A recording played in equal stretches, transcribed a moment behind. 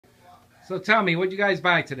So tell me, what'd you guys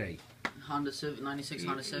buy today? Honda Civic, 96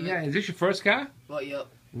 Honda Civic. Yeah, is this your first car? Well, yep.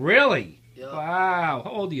 Really? Yep. Wow.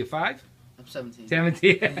 How old are you, 5? I'm 17.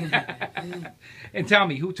 17. And tell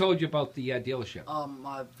me, who told you about the dealership?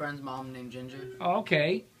 My friend's mom named Ginger. Oh,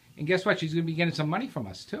 okay. And guess what? She's going to be getting some money from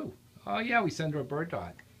us, too. Oh, yeah, we send her a bird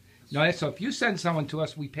dog. No, so if you send someone to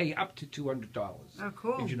us, we pay up to $200. Oh,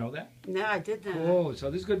 cool. Did you know that? No, I did not. Cool. So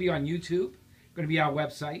this is going to be on YouTube. Going to be our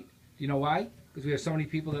website. You know why? Because we have so many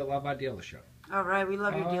people that love our dealership. All right, we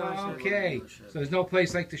love your dealership. Okay. So there's no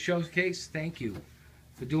place like the Showcase. Thank you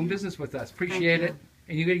for doing business with us. Appreciate it.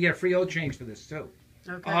 And you're going to get a free oil change for this, too.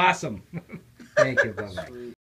 Okay. Awesome. Thank you, brother.